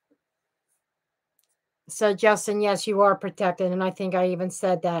 So Justin, yes, you are protected. And I think I even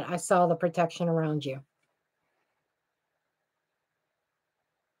said that. I saw the protection around you.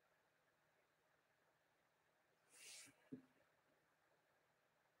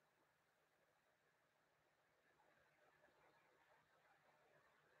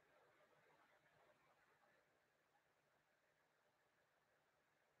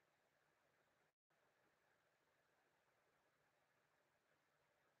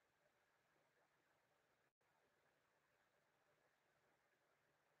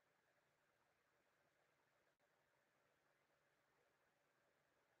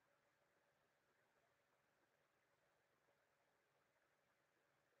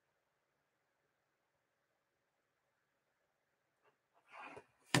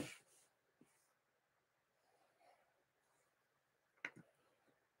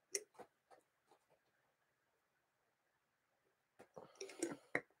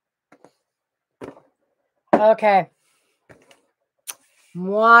 Okay.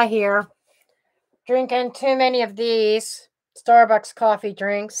 Moi here. Drinking too many of these Starbucks coffee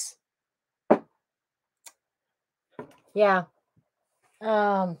drinks. Yeah.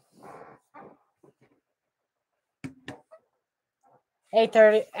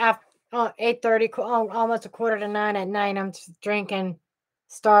 8:30 after 8:30, almost 8:45 at night. I'm drinking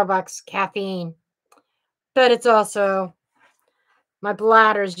Starbucks caffeine, but it's also my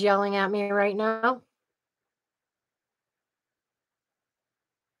bladder's yelling at me right now.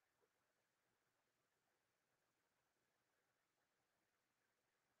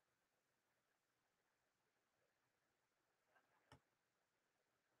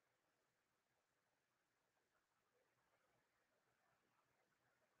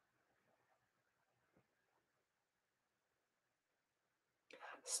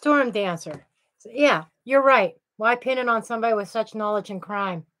 Storm dancer. So, yeah, you're right. Why pin it on somebody with such knowledge in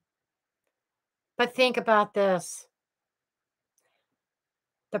crime? But think about this.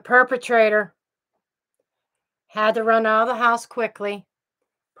 The perpetrator had to run out of the house quickly,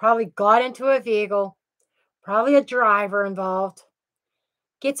 probably got into a vehicle, probably a driver involved,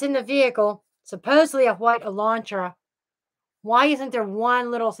 gets in the vehicle, supposedly a white Elantra. Why isn't there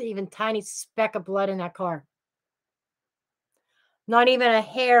one little, even tiny speck of blood in that car? Not even a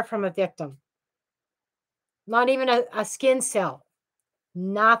hair from a victim. Not even a skin cell.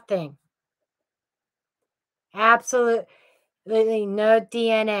 Nothing. Absolutely no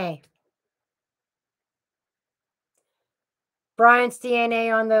DNA. Brian's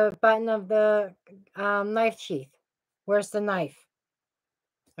DNA on the button of the knife sheath. Where's the knife?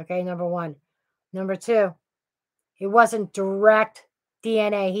 Okay, number one. Number two, it wasn't direct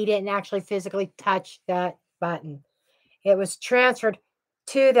DNA. He didn't actually physically touch that button. It was transferred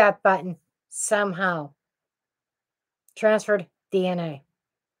to that button somehow. Transferred DNA.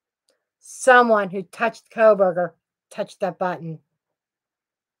 Someone who touched Koberger touched that button.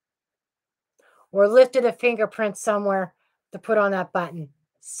 Or lifted a fingerprint somewhere to put on that button.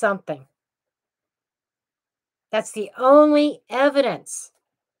 Something. That's the only evidence.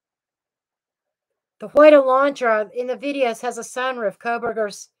 The white Elantra in the videos has a sunroof.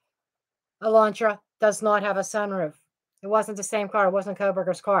 Koberger's Elantra does not have a sunroof. It wasn't the same car. It wasn't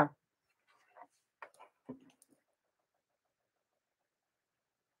Koberger's car.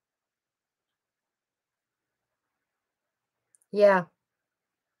 Yeah.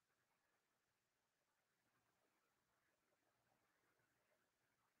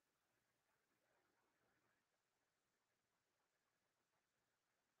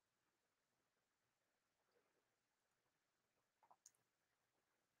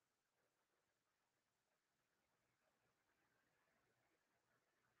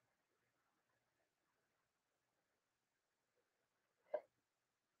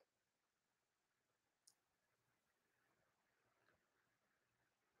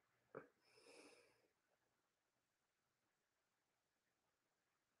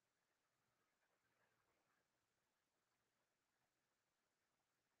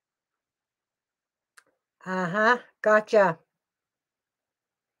 Uh-huh. Gotcha.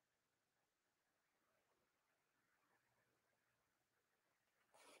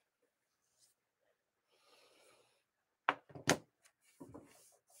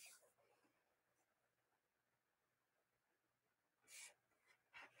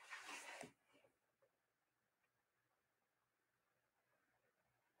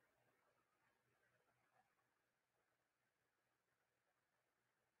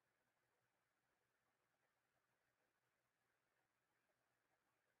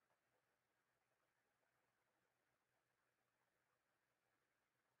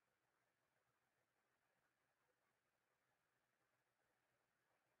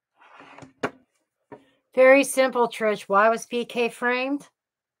 Very simple, Trish. Why was PK framed?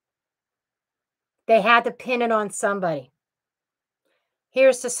 They had to pin it on somebody.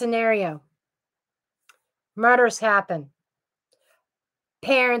 Here's the scenario. Murders happen.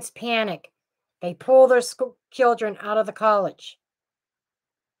 Parents panic. They pull their children out of the college.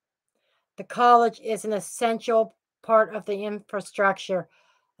 The college is an essential part of the infrastructure.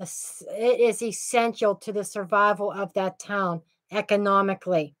 It is essential to the survival of that town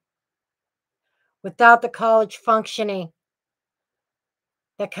economically. Without the college functioning,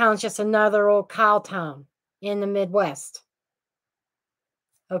 that town's just another old cow town in the Midwest.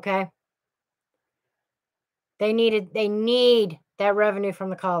 Okay? They need that revenue from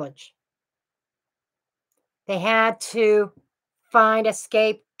the college. They had to find a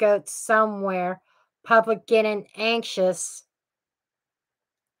scapegoat somewhere. Public getting anxious.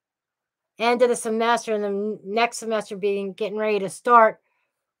 End of the semester and the next semester getting ready to start.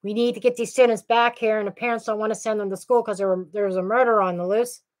 We need to get these students back here, and the parents don't want to send them to school because there's a murder on the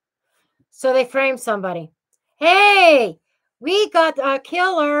loose. So they frame somebody. Hey, we got a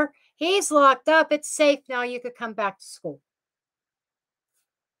killer. He's locked up. It's safe now. You could come back to school.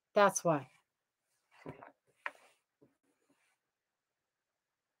 That's why.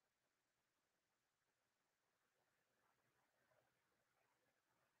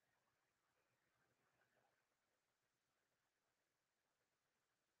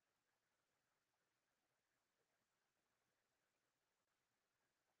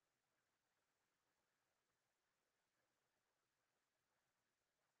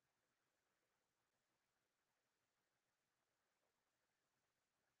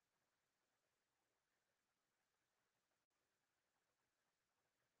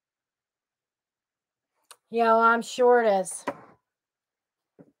 Yeah, well, I'm sure it is.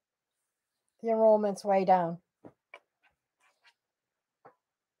 The enrollment's way down.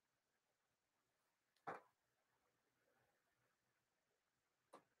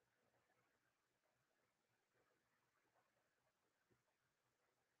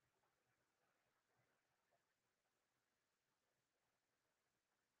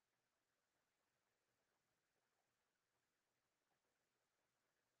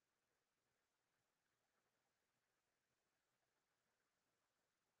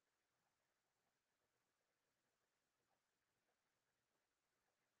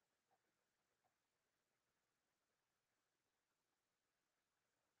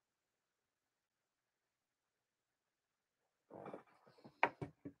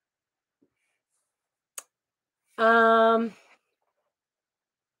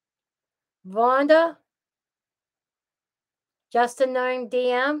 Vonda, just a knowing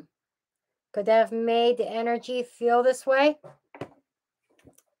DM could have made the energy feel this way?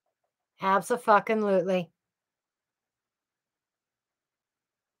 Abso-fucking-lutely.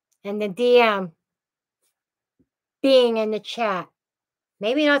 And the DM being in the chat.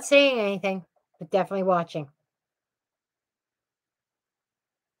 Maybe not saying anything, but definitely watching.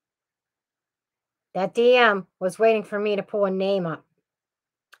 That DM was waiting for me to pull a name up.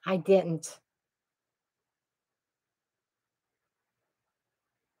 I didn't.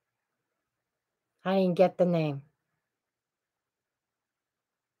 I didn't get the name.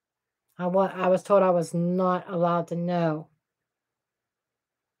 I was told I was not allowed to know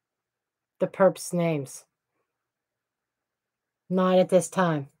the perps' names. Not at this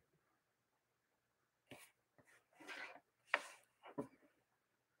time.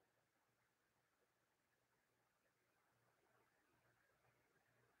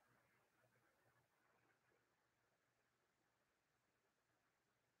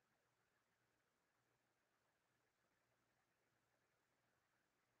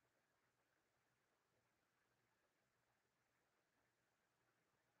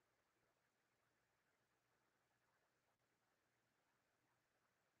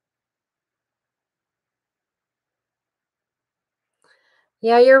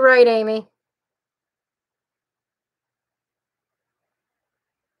 Yeah, you're right, Amy.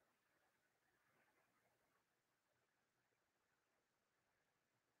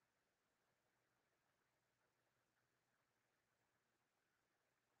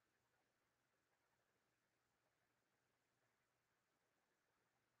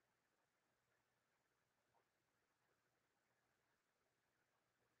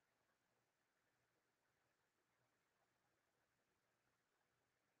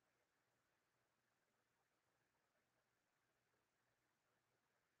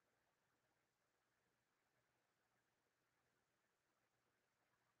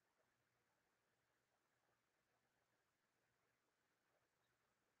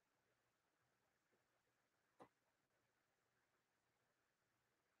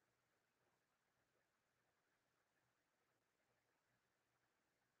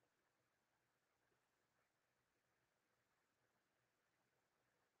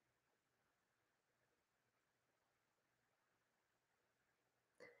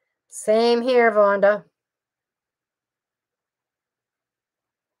 Same here, Vonda.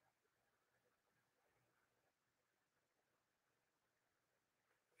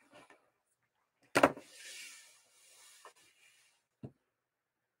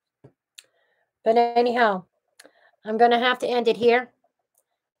 But anyhow, I'm going to have to end it here.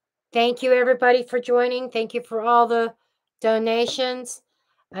 Thank you, everybody, for joining. Thank you for all the donations.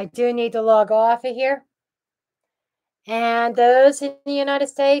 I do need to log off of here. And those in the United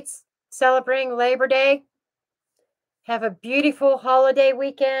States celebrating Labor Day, have a beautiful holiday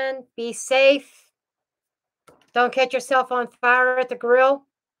weekend. Be safe. Don't catch yourself on fire at the grill.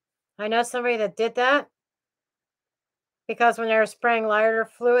 I know somebody that did that because when they were spraying lighter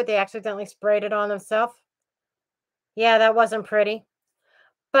fluid, they accidentally sprayed it on themselves. Yeah, that wasn't pretty.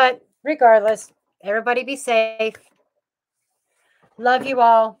 But regardless, everybody be safe. Love you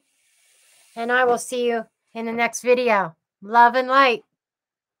all. And I will see you in the next video. Love and light.